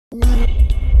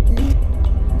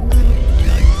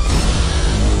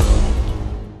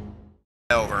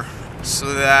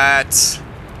so that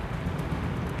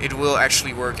it will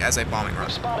actually work as a bombing run.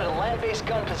 We've spotted a land-based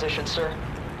gun position, sir.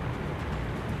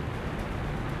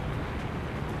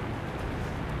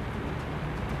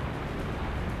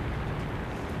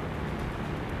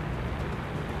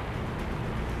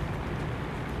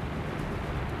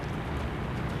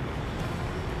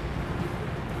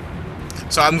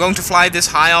 So I'm going to fly this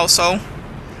high also,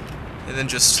 and then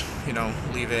just, you know,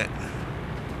 leave it.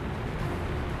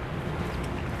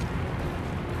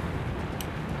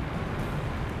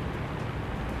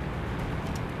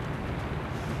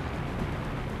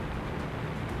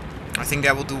 I think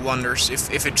that will do wonders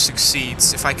if it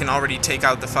succeeds. If I can already take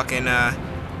out the fucking, The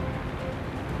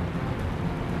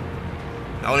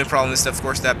only problem is, of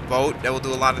course, that boat. That will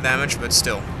do a lot of damage, but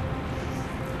still.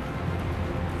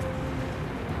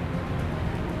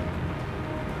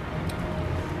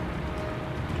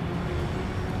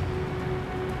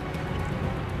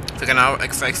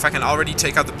 If I can already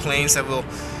take out the planes, that will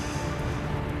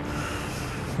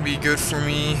be good for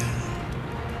me.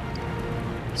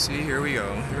 See, here we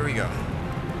go. Here we go.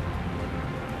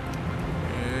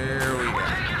 Here we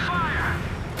go.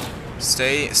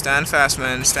 Stand fast,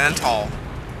 man. Stand tall.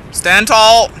 Stand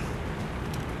tall!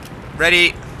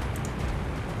 Ready.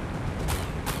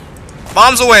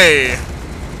 Bombs away!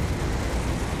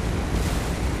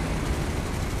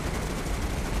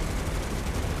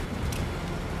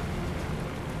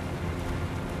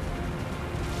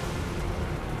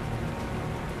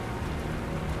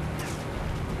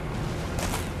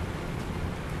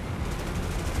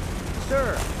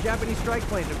 Sir, Japanese strike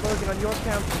planes are closing on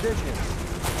Yorktown's positions.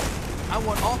 I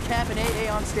want all Cap and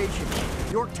AA on station.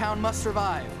 Yorktown must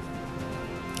survive.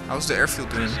 How's the airfield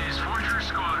doing? This is Fortress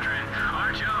Squadron.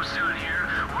 Our job's done here.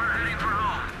 We're heading for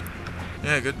home.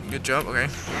 Yeah, good job. Okay.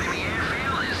 Enemy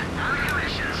airfield is out of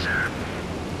commission, sir.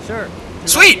 Sir,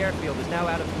 Sweet! the airfield is now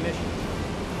out of commission.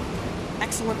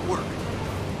 Excellent work.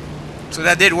 So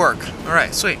that did work. All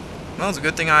right, sweet. Well, it's a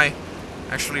good thing I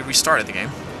actually restarted the game.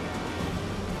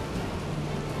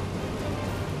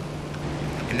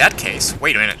 In that case,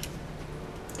 wait a minute.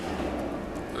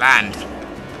 Land.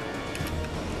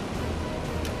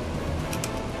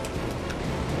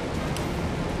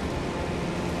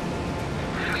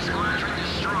 Enemy squadron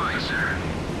destroyed, sir.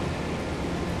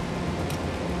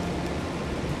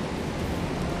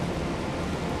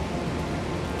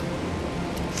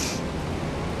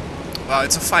 Well,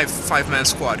 it's a five-man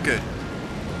squad. Good.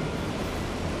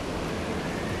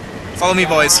 Follow me,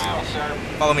 boys.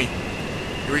 Follow me.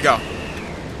 Here we go.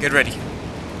 Get ready.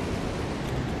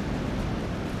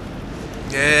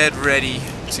 Get ready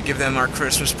to give them our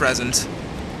Christmas present.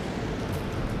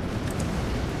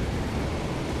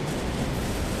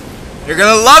 You're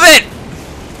gonna love it!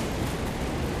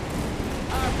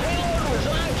 Our payload was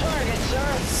on target,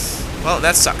 sir. Well,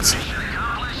 that sucks. Mission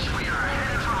accomplished. We are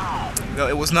headed for home. No,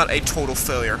 it was not a total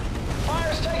failure.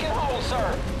 Fire's taking hold,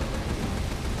 sir.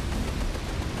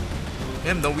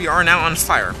 Yeah, though we are now on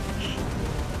fire.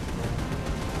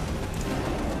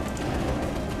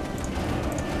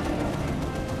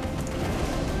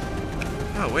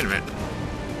 Oh, wait a minute.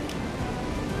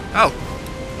 Oh.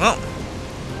 Well.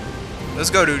 Let's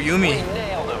go, dude. You and We me.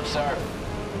 nailed him, sir.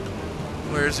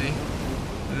 Where is he?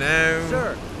 No.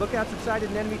 Sir, lookouts have sighted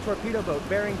an enemy torpedo boat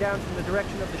bearing down from the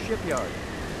direction of the shipyard.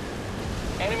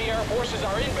 Enemy air forces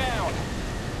are inbound.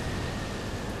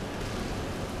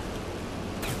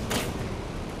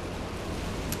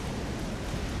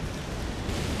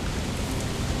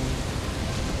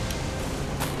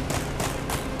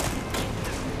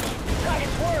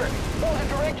 Target's word. Boat a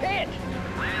direct hit.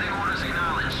 Landing orders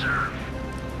acknowledged, sir.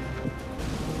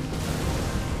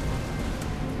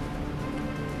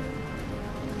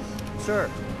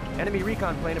 Sir, enemy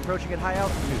recon plane approaching at high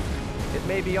altitude. It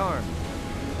may be armed.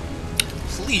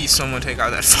 Please, someone take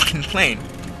out that fucking plane.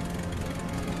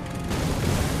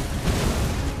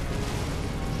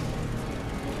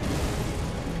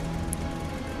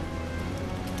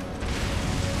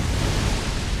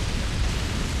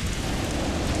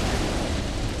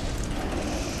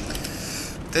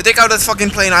 They take out that fucking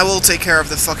plane, I will take care of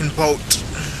the fucking boat.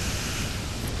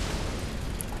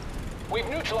 We've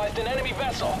neutralized an enemy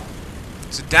vessel.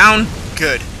 Is it down?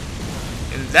 Good.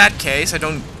 In that case, I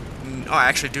don't... Oh, I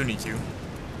actually do need you.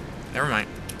 Never mind.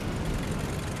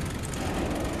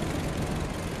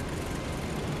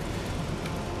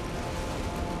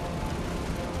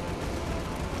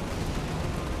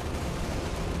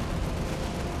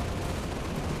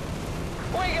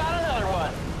 We got another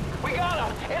one. We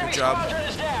got him. Enemy Good job. squadron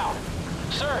is down.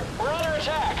 Sir, we're under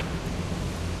attack.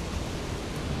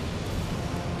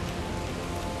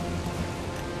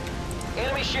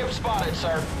 Enemy ship spotted,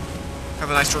 sir. Have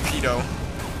a nice torpedo.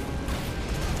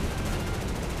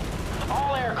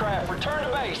 All aircraft, return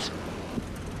to base.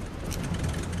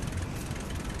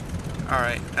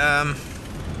 Alright,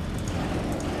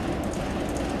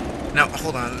 now,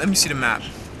 hold on, let me see the map.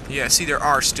 Yeah, see, there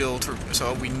are still,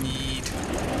 so we need...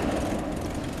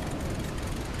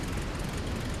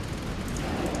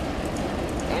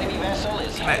 Enemy vessel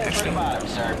is heading for the bottom,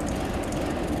 sir.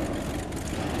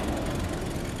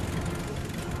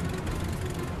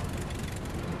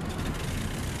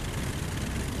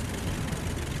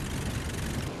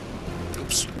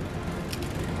 Oops.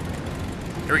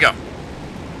 Here we go.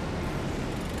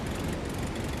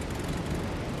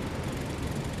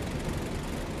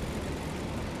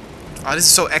 Oh, this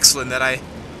is so excellent that I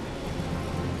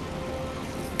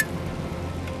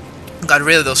got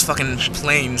rid of those fucking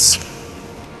planes.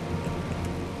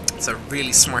 It's a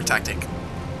really smart tactic.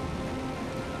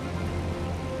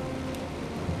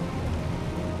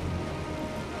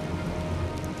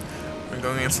 We're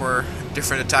going in for a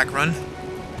different attack run.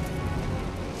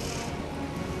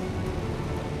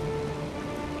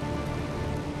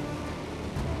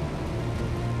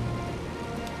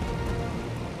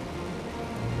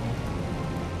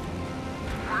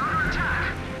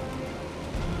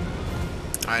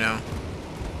 I know.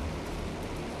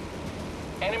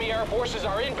 Enemy air forces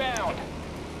are inbound.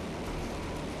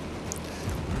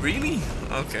 Really?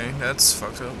 Okay, that's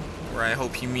fucked up. Where I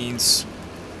hope he means...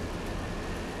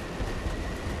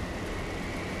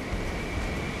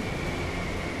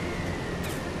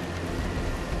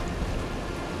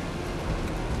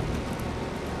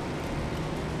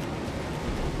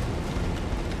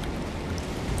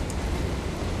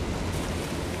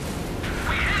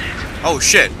 Oh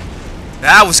shit!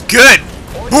 That was good!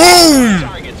 Boom!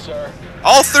 Target, sir.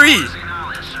 All three!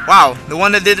 Wow, the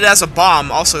one that did it as a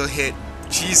bomb also hit.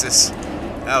 Jesus.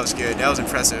 That was good. That was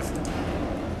impressive.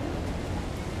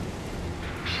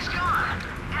 She's gone.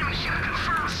 Enemy ship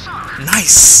confirmed sunk.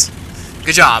 Nice!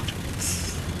 Good job.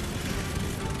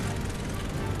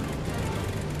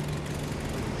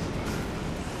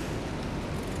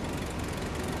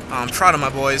 Oh, I'm proud of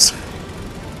my boys.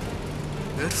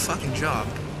 Good fucking job.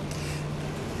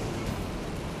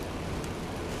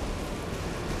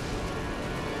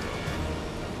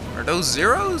 Are those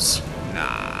zeros?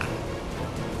 Nah.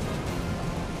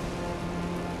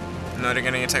 No, they're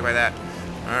getting attacked by that.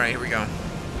 Alright, here we go.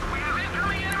 We have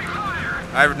incoming enemy fire.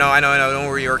 I know. Don't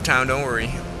worry, Yorktown. Don't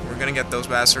worry. We're gonna get those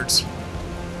bastards.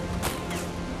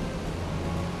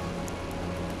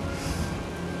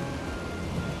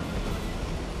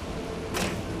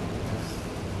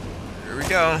 Here we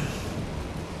go.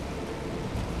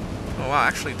 Oh wow,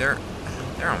 actually they're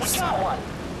almost We got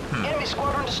one. Enemy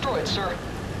squadron destroyed, sir.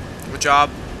 Good job.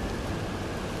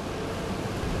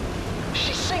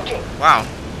 She's sinking. Wow.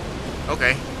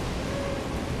 Okay.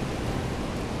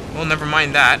 Well, never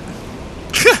mind that.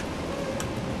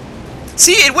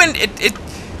 See, it went. It.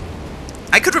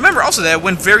 I could remember also that it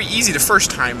went very easy the first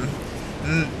time.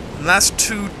 And the last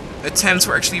two attempts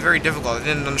were actually very difficult. I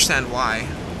didn't understand why.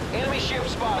 Enemy ship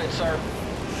spotted, sir.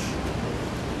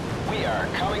 We are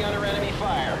coming under enemy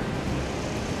fire.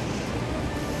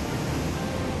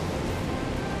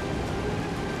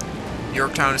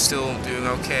 Yorktown is still doing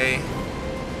okay.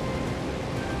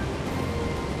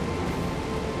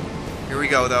 Here we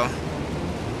go, though.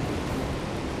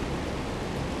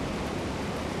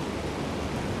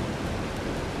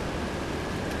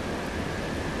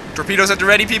 Torpedoes at the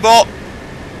ready, people!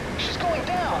 She's going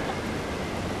down.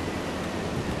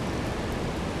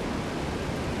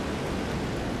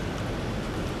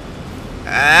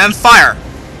 And fire!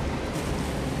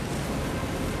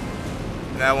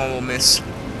 That one will miss.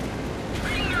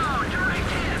 Bingo, direct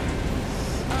hit.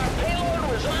 Our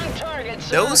payload was on target,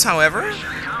 sir. Those, however, Mission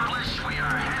accomplished. We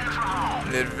are headed for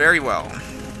home. did very well.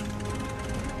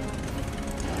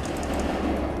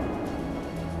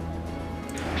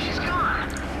 She's gone.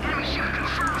 Enemy ship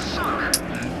confirmed sunk.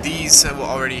 And these will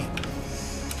already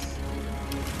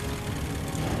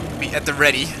be at the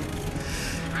ready.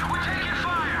 We're taking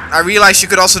fire. I realized you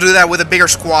could also do that with a bigger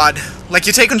squad. Like,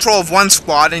 you take control of one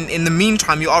squad, and in the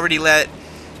meantime, you already let,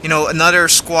 you know, another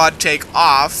squad take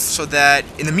off, so that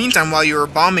in the meantime, while you're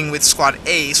bombing with Squad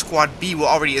A, Squad B will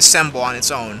already assemble on its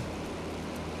own.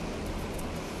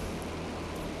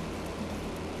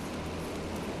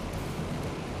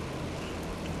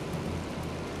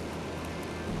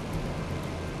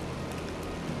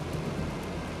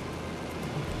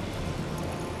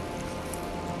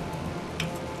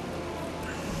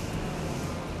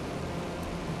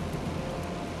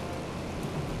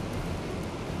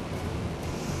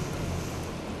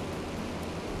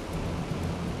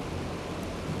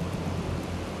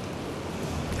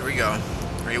 we go.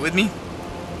 Are you with me?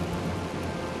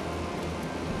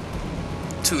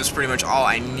 2 is pretty much all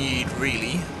I need,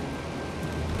 really.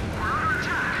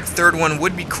 Third one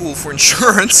would be cool for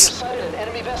insurance. Sighted an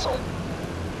enemy vessel.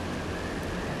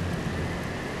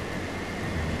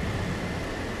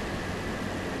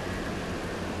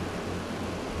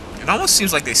 It almost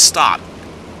seems like they stopped.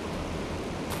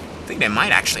 I think they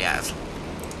might actually have.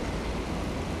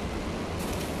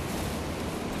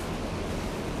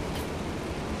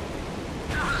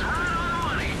 That was right on the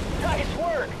money. Nice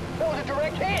work. That was a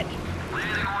direct hit.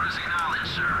 Landing orders acknowledged,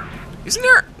 sir. Isn't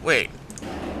there... Wait.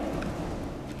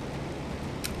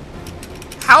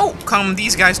 How come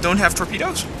these guys don't have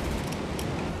torpedoes?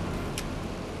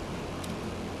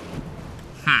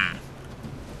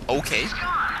 Okay. He's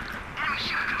gone. Enemy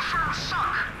ship confirmed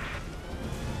sunk.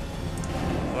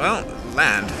 Well,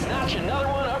 land. Notch another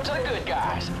one up to the good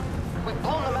guys. We've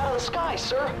blown them out of the sky,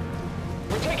 sir.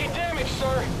 We're taking damage,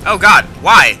 sir. Oh god,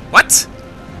 why? What?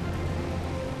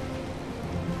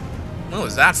 What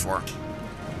was that for?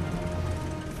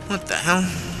 What the hell?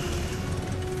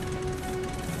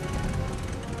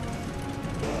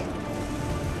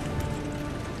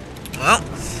 Well,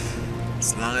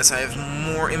 as long as I have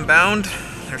more inbound,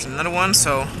 there's another one,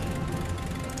 so...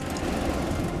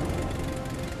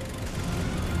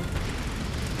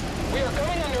 We are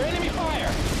coming under enemy fire.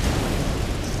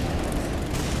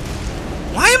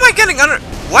 Why am I getting under...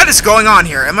 What is going on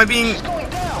here? Am I being She's going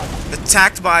down.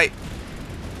 attacked by...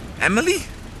 Emily?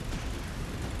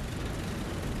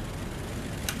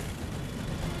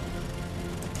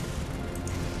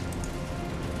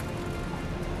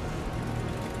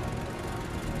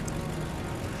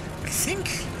 I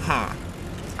think... Huh.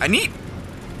 I need...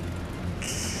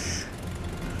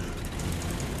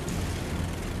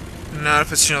 Not a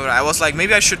position over. I was like,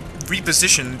 maybe I should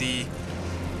reposition the...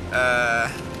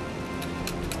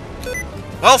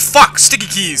 Well, fuck! Sticky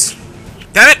keys!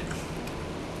 Damn it!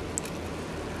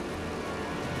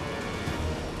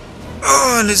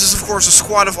 Oh, and this is of course a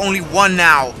squad of only 1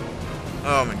 now.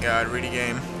 Oh my god, really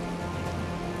game.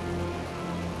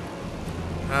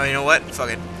 Oh, you know what?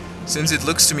 Fuck it. Since it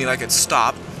looks to me like it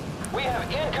stopped. We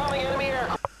have incoming enemy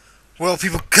aircraft. Well,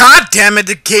 people, god damn it,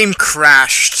 the game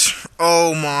crashed.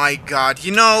 Oh my god.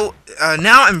 You know,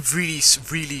 now I'm really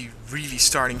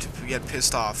starting to get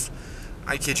pissed off.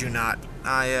 I kid you not.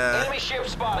 Enemy ship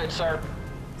spotted, sir.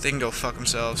 They can go fuck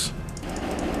themselves.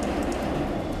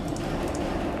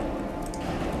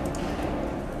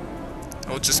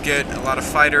 I'll just get a lot of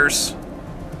fighters.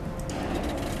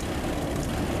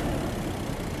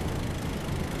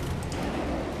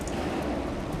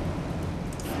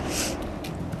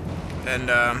 And,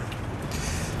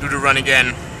 do the run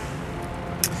again.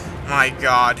 My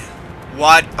god.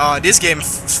 What? This game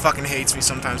fucking hates me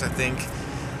sometimes, I think.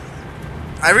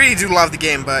 I really do love the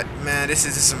game, but, man, this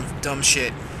is just some dumb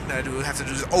shit that I do have to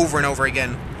do this over and over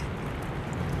again.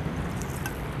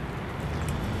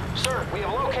 Sir, we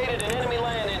have located an enemy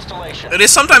land installation. It is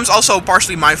sometimes also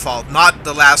partially my fault, not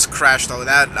the last crash, though.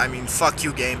 That, I mean, fuck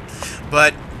you, game.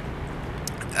 But,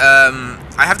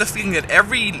 I have the feeling that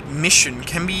every mission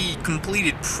can be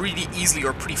completed pretty easily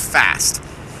or pretty fast.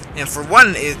 And for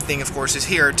one thing, of course, is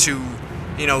here to,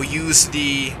 you know, use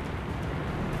these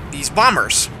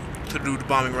bombers to do the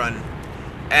bombing run.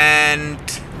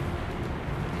 And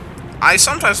I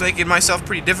sometimes make it myself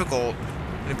pretty difficult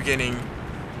in the beginning.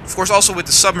 Of course, also with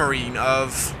the submarine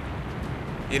of,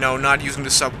 you know, not using the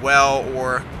sub well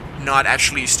or not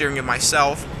actually steering it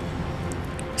myself.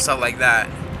 Stuff like that.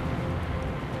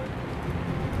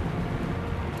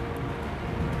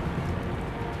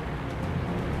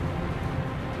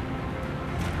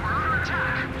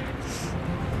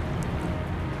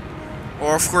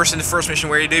 Or, of course, in the first mission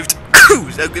where you do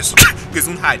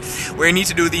where you need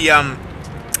to do the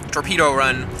torpedo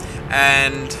run,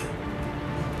 and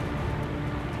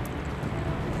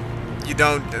you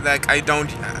don't, like, I'm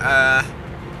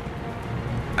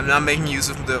not making use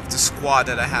of the squad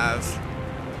that I have.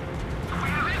 We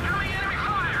have incoming enemy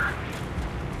fire.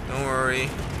 Don't worry,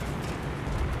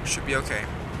 should be okay.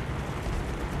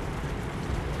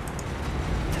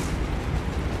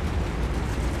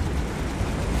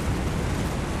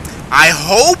 I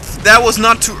hope that was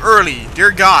not too early.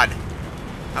 Dear God.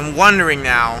 I'm wondering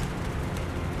now.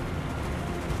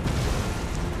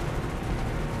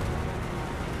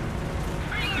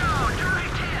 Bingo,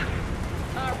 direct hit.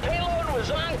 Our payload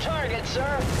was on target,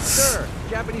 sir. Sir,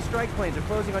 Japanese strike planes are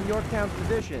closing on Yorktown's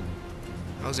position.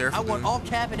 How's there? I want all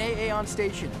Cap and AA on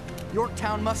station.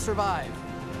 Yorktown must survive.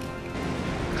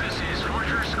 This is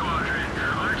Fortress Squadron.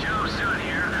 Our Joe's done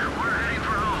here. We're heading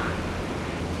for home.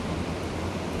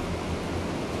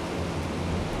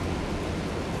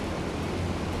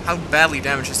 How badly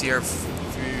damaged is the airfield?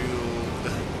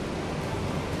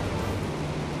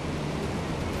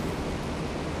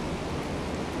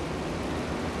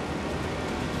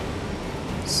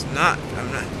 It's not.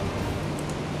 I'm not.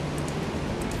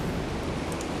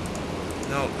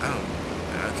 No, I don't.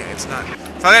 Okay, it's not.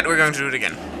 Fuck it, we're going to do it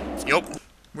again. Yup.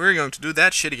 We're going to do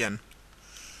that shit again.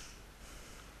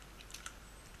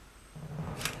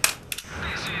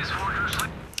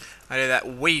 I did that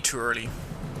way too early.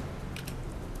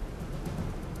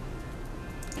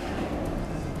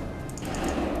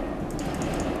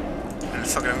 And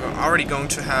fuck it, I'm already going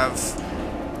to have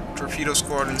torpedo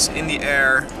squadrons in the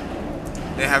air.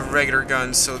 They have regular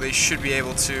guns, so they should be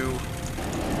able to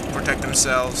protect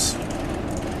themselves.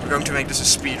 We're going to make this a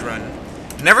speed run.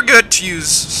 Never good to use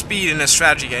speed in a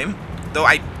strategy game, though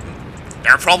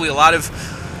there are probably a lot of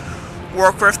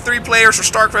Warcraft 3 players or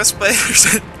StarCraft players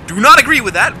that do not agree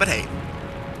with that, but hey.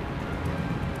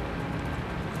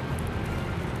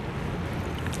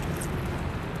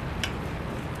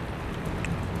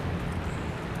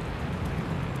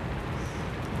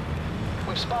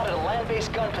 We've spotted a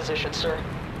land-based gun position, sir.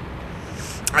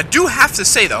 I do have to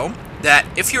say, though, that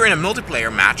if you're in a multiplayer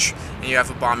match and you have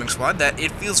a bombing squad, that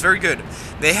it feels very good.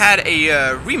 They had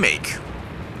a remake.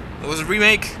 It was a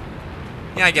remake?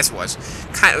 Yeah, I guess it was.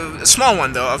 Kind of a small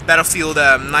one, though, of Battlefield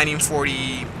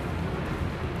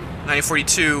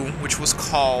 1942, which was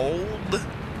called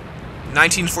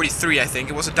 1943, I think.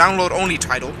 It was a download-only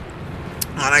title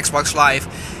on Xbox Live,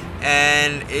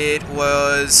 and it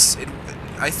was,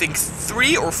 I think,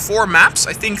 3 or 4 maps.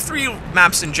 I think 3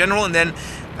 maps in general, and then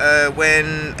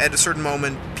when at a certain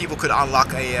moment people could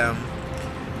unlock a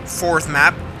 4th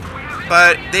map.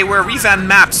 But they were revamped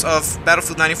maps of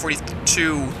Battlefield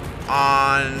 1942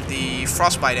 on the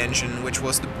Frostbite engine, which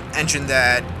was the engine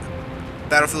that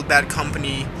Battlefield Bad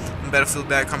Company and Battlefield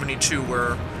Bad Company 2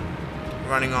 were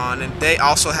running on. And they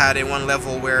also had a one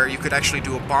level where you could actually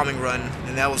do a bombing run,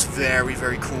 and that was very,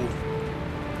 very cool.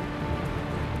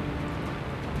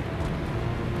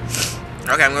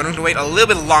 Okay, I'm going to wait a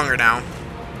little bit longer now.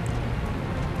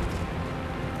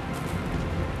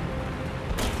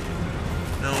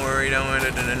 Don't worry, don't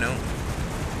worry, no.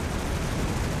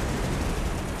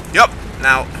 Yup,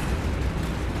 now.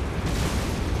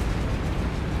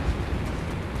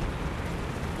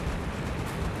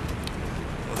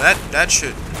 Well, that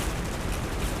should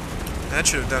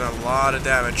have done a lot of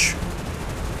damage.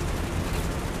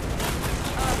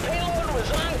 Our payload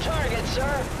was on target,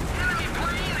 sir. Enemy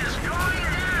plane is going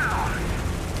down!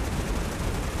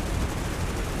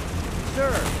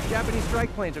 Sir, Japanese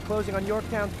strike planes are closing on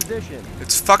Yorktown's position.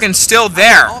 It's fucking still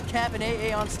there. All Cap and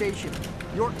AA on station.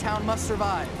 Yorktown must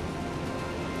survive.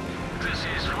 This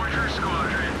is Forger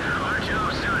Squadron. Our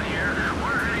job's done here.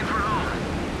 We're heading for home.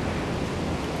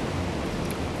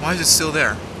 Why is it still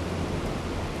there?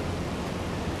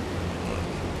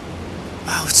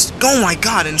 Wow, it's, oh my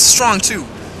god, and strong too.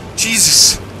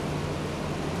 Jesus.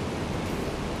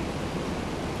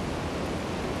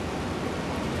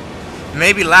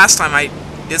 Maybe last time I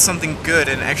did something good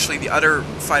and actually the other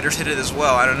fighters hit it as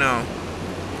well, I don't know.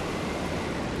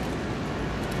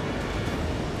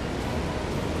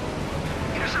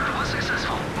 Intercept was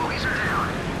successful. Bogies are down.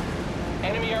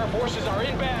 Enemy air forces are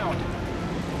inbound.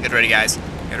 Get ready, guys.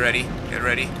 Get ready. Get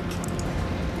ready.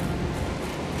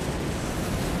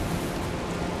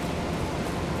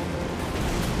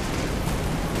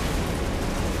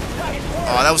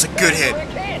 Oh, that was a good hit.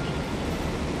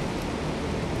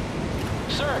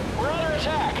 Sir, we're under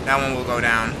attack. That one will go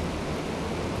down.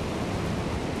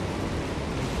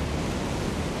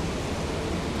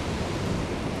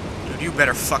 Dude, you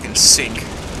better fucking sink.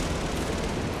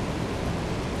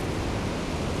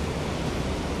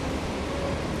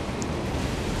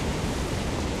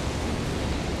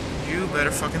 You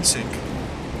better fucking sink.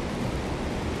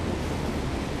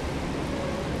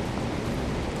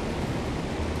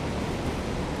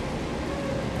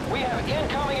 We have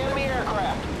incoming enemy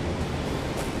aircraft.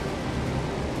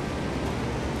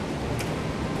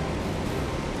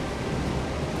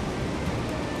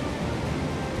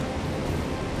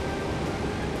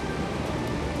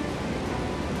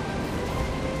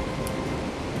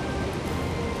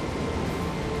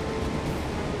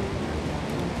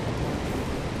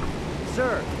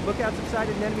 Sir, look out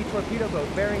subsided an enemy torpedo boat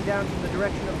bearing down from the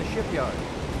direction of the shipyard.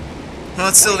 Well,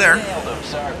 it's still there, Nailed them,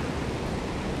 sir.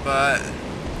 but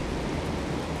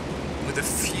with a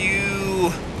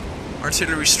few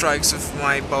artillery strikes of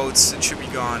my boats, it should be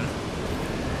gone.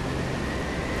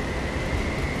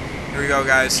 Here we go,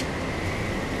 guys.